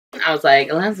I was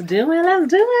like, let's do it, let's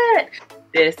do it.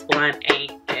 This one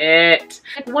ain't it.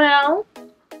 Well,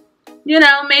 you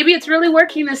know, maybe it's really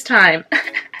working this time.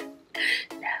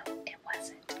 No, it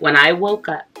wasn't. When I woke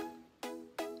up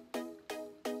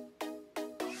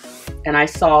and I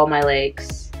saw my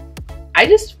legs, I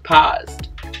just paused.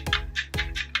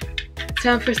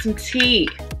 Time for some tea.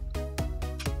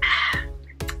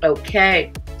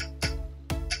 Okay.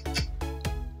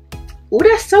 Ooh,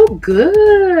 that's so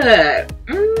good.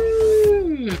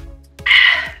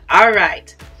 All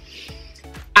right.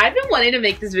 I've been wanting to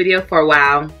make this video for a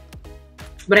while,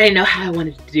 but I didn't know how I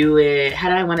wanted to do it. How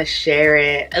did I want to share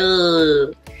it?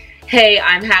 Ugh. Hey,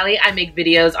 I'm Hallie. I make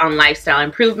videos on lifestyle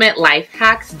improvement, life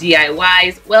hacks,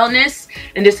 DIYs, wellness,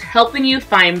 and just helping you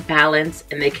find balance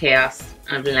in the chaos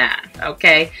of life,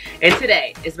 okay? And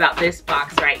today is about this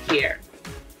box right here.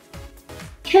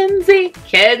 Kenzzi.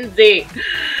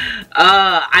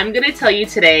 I'm gonna tell you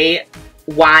today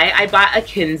why I bought a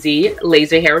Kenzzi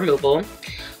laser hair removal,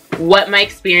 what my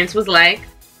experience was like,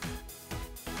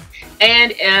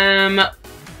 and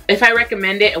if I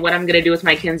recommend it and what I'm gonna do with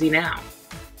my Kenzzi now.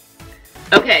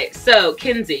 Okay, so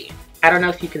Kenzzi, I don't know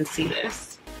if you can see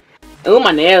this. Oh,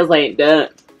 my nails ain't done.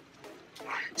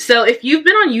 So if you've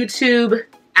been on YouTube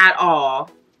at all,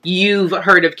 you've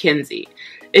heard of Kenzzi.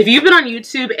 If you've been on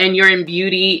YouTube and you're in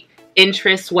beauty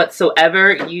interests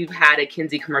whatsoever, you've had a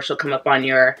Kenzzi commercial come up on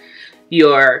your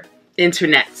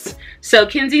internets. So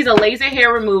Kenzzi is a laser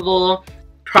hair removal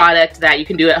product that you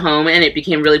can do at home, and it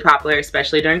became really popular,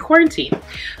 especially during quarantine.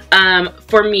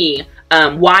 For me,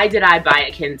 why did I buy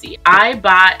a Kenzzi? I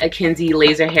bought a Kenzzi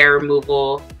laser hair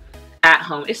removal at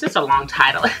home. It's just a long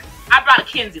title. I bought a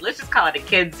Kenzzi. Let's just call it a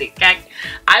Kenzzi, okay?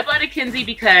 I bought a Kenzzi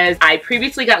because I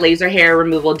previously got laser hair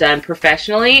removal done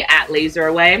professionally at Laser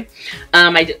Away.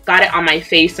 I got it on my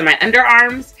face and my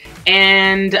underarms,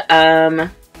 and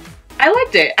I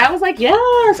liked it. I was like,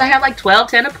 yes. I had like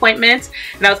 10 appointments,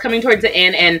 and I was coming towards the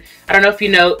end, and I don't know if you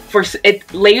know,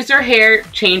 laser hair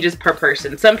changes per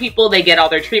person. Some people, they get all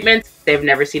their treatments, they've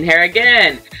never seen hair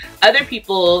again. Other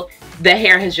people, the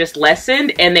hair has just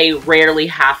lessened and they rarely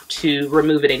have to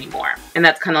remove it anymore. And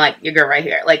that's kind of like your girl right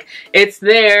here. Like, it's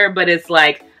there, but it's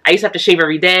like, I used to have to shave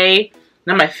every day.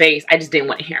 Not my face. I just didn't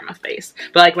want hair on my face.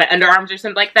 But like my underarms or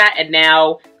something like that. And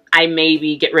now I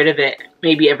maybe get rid of it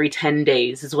maybe every 10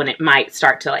 days is when it might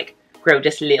start to like grow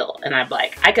just a little. And I'm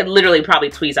like, I could literally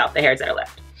probably tweeze out the hairs that are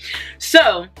left.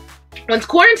 So once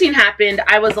quarantine happened,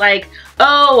 I was like,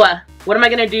 oh, what am I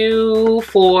gonna do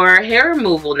for hair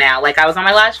removal now? Like, I was on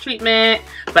my last treatment,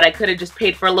 but I could have just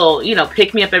paid for a little, you know,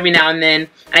 pick me up every now and then.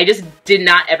 I just did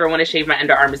not ever want to shave my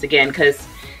underarms again because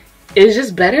it was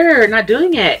just better not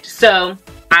doing it. So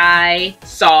I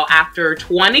saw, after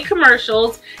 20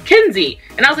 commercials, Kenzzi,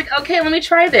 and I was like, okay, let me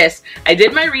try this. I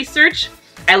did my research.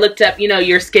 I looked up, you know,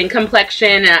 your skin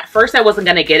complexion, and at first I wasn't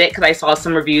gonna get it because I saw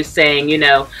some reviews saying, you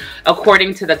know,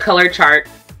 according to the color chart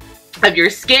of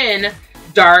your skin,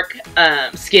 dark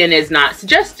skin is not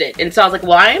suggested. And so I was like,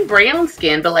 well, I am brown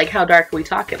skin, but like, how dark are we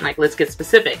talking? Like, let's get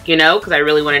specific, you know, because I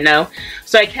really want to know.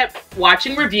 So I kept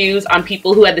watching reviews on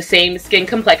people who had the same skin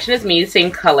complexion as me, the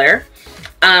same color,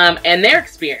 and their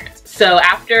experience. So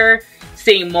after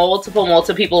seeing multiple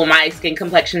people with my skin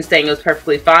complexion saying it was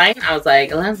perfectly fine, I was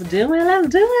like, let's do it, let's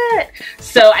do it.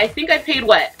 So I think I paid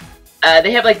what?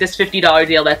 They have like this $50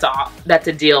 deal that's off. That's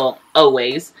a deal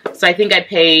always. So I think I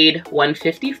paid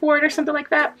 $150 for it or something like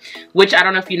that, which I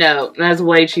don't know if you know, that's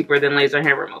way cheaper than laser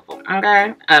hair removal,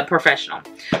 okay? Professional.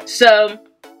 So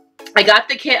I got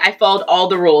the kit. I followed all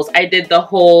the rules. I did the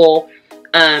whole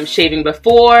shaving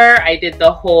before. I did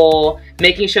the whole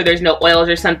making sure there's no oils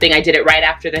or something. I did it right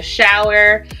after the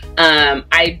shower.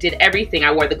 I did everything.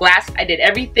 I wore the glasses. I did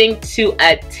everything to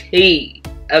a T,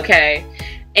 okay?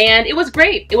 And it was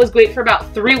great. It was great for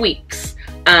about 3 weeks.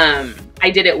 I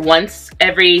did it once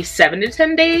every 7 to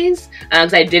 10 days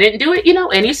because I didn't do it, you know,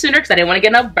 any sooner because I didn't want to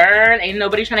get no burn. Ain't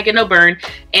nobody trying to get no burn.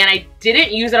 And I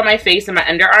didn't use it on my face and my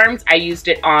underarms. I used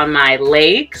it on my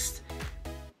legs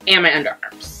and my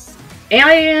underarms.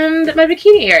 And my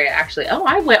bikini area, actually. Oh,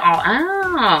 I went all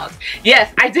out.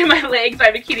 Yes, I did my legs,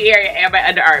 my bikini area, and my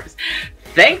underarms.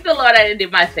 Thank the Lord I didn't do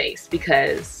my face,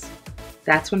 because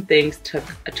that's when things took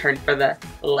a turn for the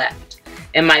left.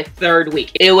 In my 3rd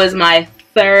week. It was my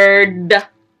 3rd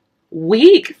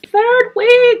week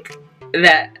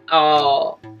that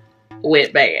all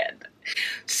went bad.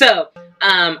 So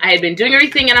I had been doing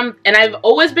everything, and I've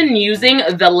always been using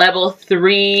the level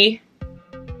 3,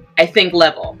 I think,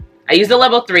 level. I used the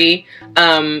level 3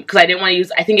 because I didn't want to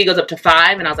use, I think it goes up to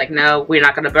 5, and I was like, no, we're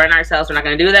not going to burn ourselves, we're not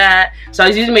going to do that. So I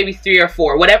was using maybe 3 or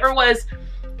 4, whatever was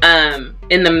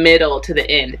in the middle to the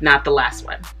end, not the last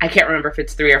one. I can't remember if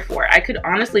it's 3 or 4. I could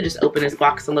honestly just open this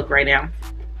box and look right now.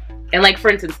 And like, for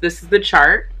instance, this is the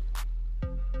chart.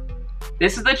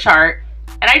 This is the chart.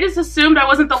 And I just assumed I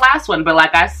wasn't the last one. But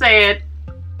like I said,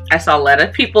 I saw a lot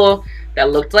of people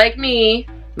that looked like me,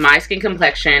 my skin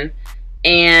complexion,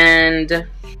 and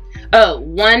oh,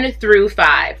 1 through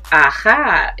 5.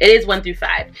 Aha, it is 1 through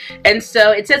 5. And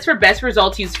so it says for best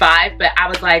results use 5, but I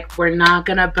was like, we're not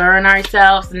gonna burn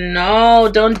ourselves. No,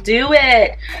 don't do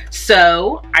it.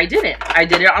 So I didn't. I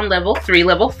did it on level 3,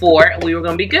 level 4, and we were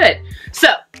gonna be good.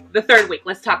 So the 3rd week,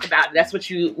 let's talk about it. That's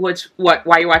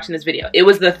why you're watching this video. It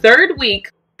was the 3rd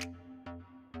week.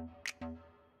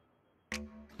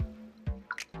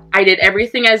 I did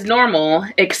everything as normal,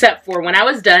 except for when I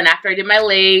was done, after I did my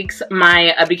legs,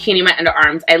 my bikini, my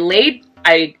underarms,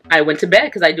 I went to bed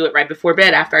because I do it right before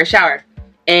bed after I showered.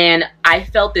 And I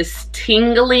felt this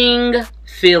tingling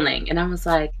feeling. And I was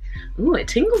like, ooh, it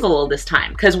tingles a little this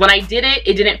time. Because when I did it,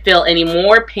 it didn't feel any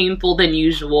more painful than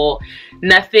usual.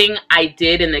 Nothing I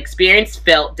did in the experience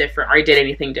felt different or I did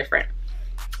anything different.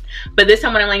 But this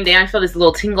time when I'm laying down, I feel this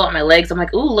little tingle on my legs. I'm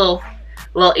like, ooh, little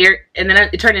and then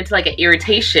it turned into like an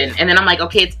irritation, and then I'm like,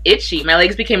 okay, it's itchy. My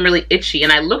legs became really itchy,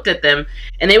 and I looked at them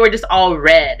and they were just all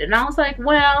red, and I was like,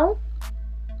 well,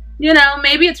 you know,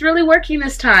 maybe it's really working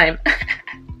this time.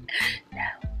 No,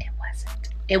 it wasn't.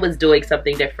 It was doing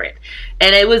something different,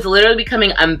 and it was literally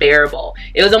becoming unbearable.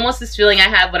 It was almost this feeling I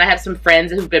have when I have some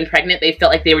friends who've been pregnant. They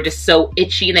felt like they were just so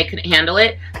itchy and they couldn't handle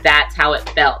it. That's how it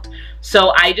felt.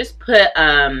 So I just put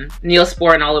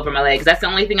Neosporin all over my legs. That's the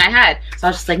only thing I had. So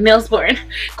I was just like, Neosporin,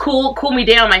 cool me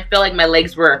down. I felt like my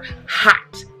legs were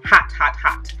hot.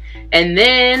 And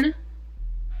then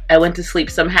I went to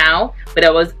sleep somehow, but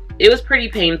it was pretty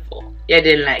painful. Yeah, I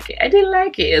didn't like it.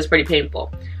 It was pretty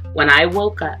painful. When I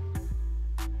woke up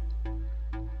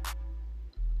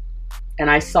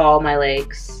and I saw my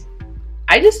legs,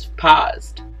 I just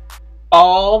paused.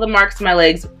 All the marks on my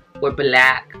legs were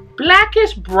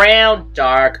blackish brown,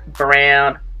 dark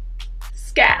brown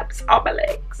scabs on my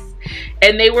legs.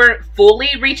 And they weren't fully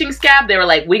reaching scab. They were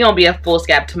like, we're gonna be a full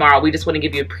scab tomorrow. We just want to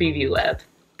give you a preview of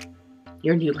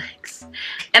your new legs.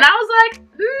 And I was like,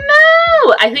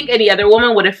 no. I think any other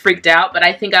woman would have freaked out, but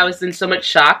I think I was in so much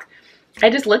shock.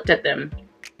 I just looked at them.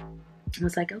 I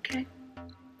was like, okay,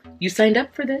 you signed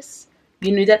up for this.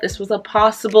 You knew that this was a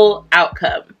possible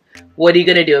outcome. What are you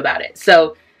gonna do about it?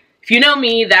 So if you know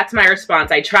me, that's my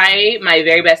response. I try my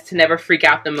very best to never freak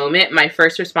out the moment. My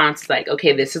first response is like,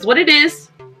 okay, this is what it is.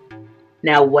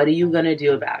 Now, what are you going to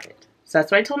do about it? So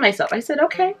that's what I told myself. I said,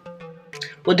 okay,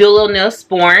 we'll do a little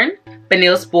Neosporin. But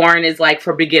Neosporin is like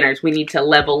for beginners. We need to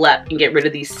level up and get rid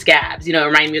of these scabs. You know, it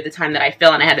reminded me of the time that I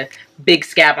fell and I had a big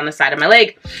scab on the side of my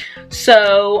leg.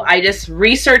 So I just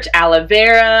researched aloe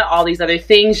vera, all these other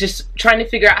things, just trying to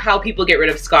figure out how people get rid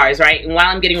of scars, right? And while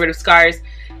I'm getting rid of scars,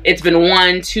 it's been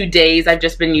 1-2 days I've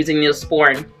just been using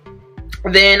Neosporin.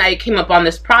 Then I came up on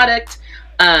this product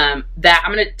that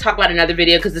I'm going to talk about in another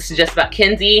video because this is just about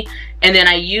Kenzzi. And then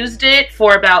I used it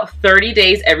for about 30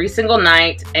 days every single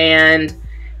night. And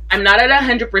I'm not at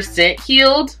 100%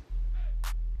 healed,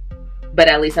 but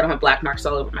at least I don't have black marks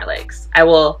all over my legs. I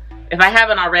will, if I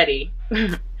haven't already,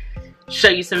 show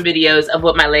you some videos of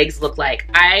what my legs look like.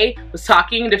 I was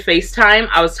talking to FaceTime.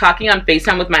 I was talking on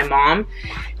FaceTime with my mom.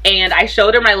 And I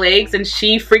showed her my legs and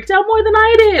she freaked out more than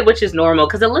I did, which is normal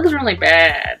because it looks really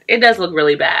bad. It does look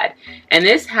really bad. And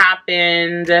this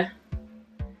happened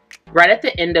right at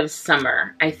the end of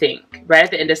summer, I think. Right at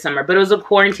the end of summer. But it was a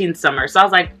quarantine summer. So I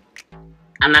was like,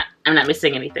 I'm not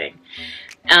missing anything.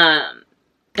 And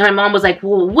my mom was like,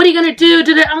 well, what are you going to do?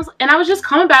 And I was just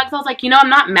coming back because I was like, you know, I'm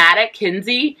not mad at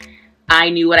Kenzzi. I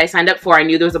knew what I signed up for. I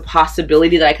knew there was a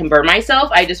possibility that I can burn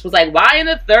myself. I just was like, why in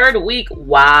the 3rd week?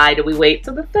 Why do we wait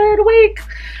till the 3rd week?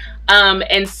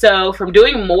 And so from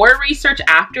doing more research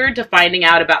after to finding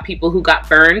out about people who got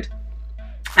burned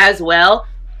as well.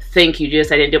 Thank you, I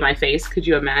didn't do my face. Could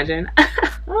you imagine?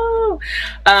 Oh.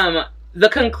 The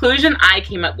conclusion I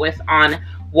came up with on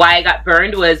why I got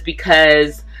burned was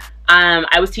because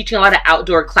I was teaching a lot of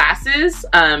outdoor classes.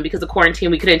 Because of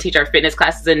quarantine, we couldn't teach our fitness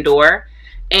classes indoor.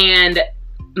 And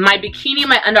my bikini,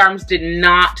 my underarms did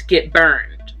not get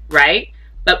burned, right?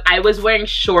 But I was wearing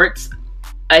shorts,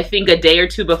 I think a day or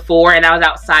 2 before, and I was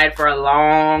outside for a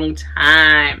long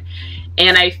time.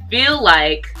 And I feel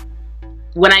like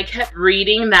when I kept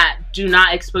reading that do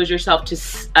not expose yourself to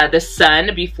the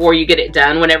sun before you get it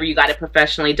done, whenever you got it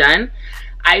professionally done,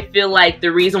 I feel like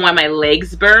the reason why my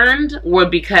legs burned were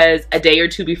because a day or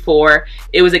 2 before,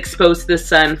 it was exposed to the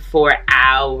sun for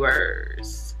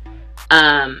hours.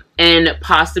 And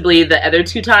possibly the other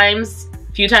 2 times,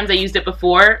 few times I used it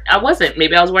before, I wasn't.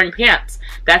 Maybe I was wearing pants.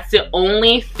 That's the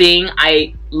only thing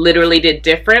I literally did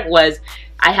different, was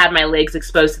I had my legs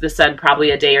exposed to the sun probably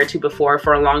a day or two before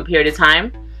for a long period of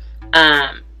time.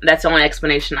 That's the only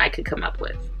explanation I could come up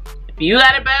with. If you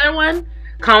got a better one,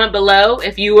 comment below.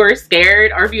 If you were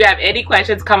scared or if you have any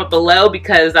questions, comment below,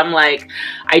 because I'm like,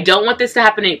 I don't want this to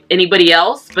happen to anybody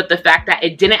else, but the fact that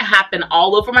it didn't happen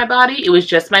all over my body, it was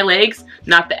just my legs,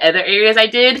 not the other areas I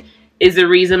did, is the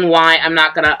reason why I'm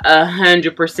not gonna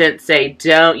 100% say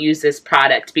don't use this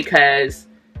product, because,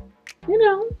 you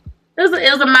know, it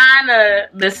was a minor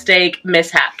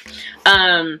mishap.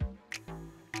 How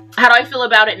do I feel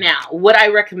about it now? Would I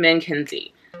recommend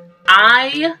Kenzzi?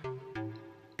 I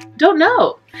don't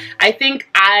know. I think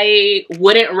I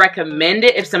wouldn't recommend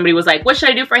it if somebody was like, what should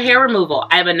I do for hair removal?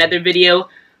 I have another video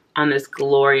on this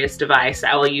glorious device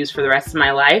I will use for the rest of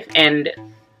my life, and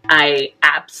I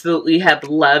absolutely have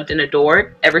loved and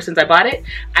adored ever since I bought it.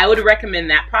 I would recommend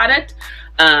that product,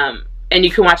 and you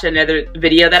can watch another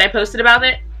video that I posted about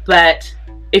it. But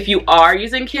if you are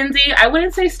using Kenzzi, I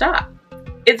wouldn't say stop.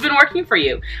 It's been working for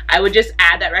you. I would just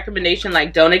add that recommendation,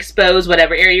 like, don't expose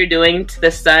whatever area you're doing to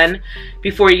the sun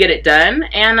before you get it done,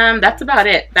 and that's about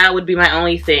it. That would be my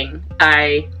only thing.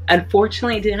 I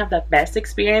unfortunately didn't have the best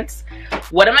experience.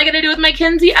 What am I gonna do with my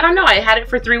Kenzzi? I don't know. I had it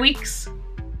for 3 weeks.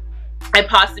 I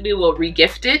possibly will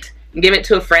re-gift it and give it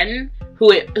to a friend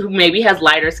who maybe has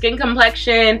lighter skin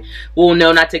complexion, will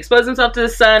know not to expose himself to the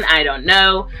sun, I don't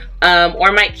know,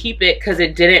 or might keep it because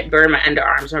it didn't burn my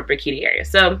underarms or bikini area.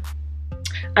 So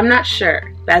I'm not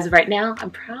sure. But as of right now, I'm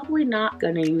probably not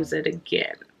going to use it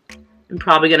again. I'm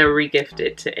probably going to re-gift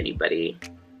it to anybody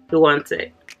who wants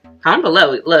it. Comment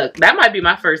below. Look, that might be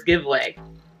my first giveaway.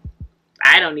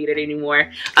 I don't need it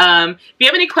anymore. If you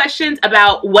have any questions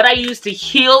about what I use to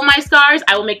heal my scars,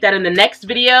 I will make that in the next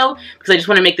video, because I just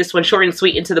want to make this one short and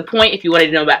sweet and to the point if you wanted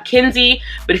to know about Kenzzi.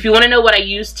 But if you want to know what I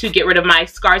use to get rid of my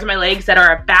scars on my legs that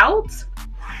are about,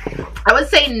 I would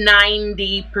say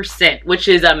 90%, which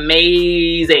is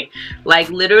amazing. Like,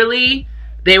 literally,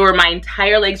 my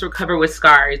entire legs were covered with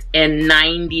scars, and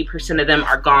 90% of them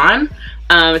are gone.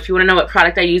 If you want to know what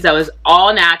product I use, that was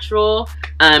all natural,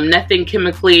 nothing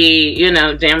chemically, you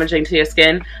know, damaging to your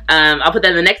skin. I'll put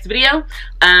that in the next video.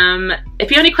 If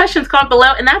you have any questions, comment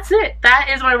below, and that's it. That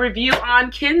is my review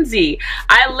on Kenzzi.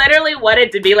 I literally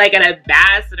wanted to be like an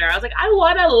ambassador. I was like, I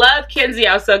want to love Kenzzi.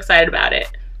 I was so excited about it.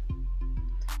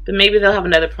 But maybe they'll have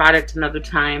another product another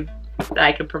time that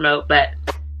I can promote, but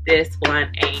this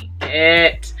one ain't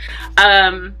it.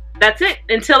 That's it.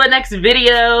 Until the next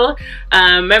video,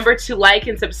 remember to like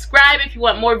and subscribe if you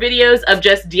want more videos of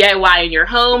just DIY in your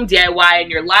home, DIY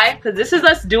in your life, because this is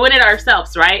us doing it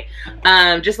ourselves, right?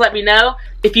 Just let me know.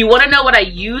 If you want to know what I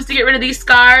use to get rid of these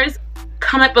scars,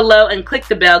 comment below and click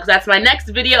the bell, because that's my next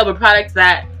video of a product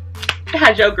that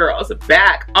had your girls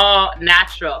back, all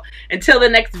natural. Until the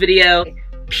next video,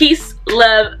 peace,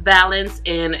 love, balance,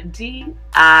 and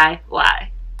DIY.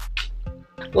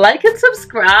 Like and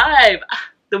subscribe.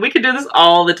 We can do this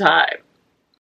all the time.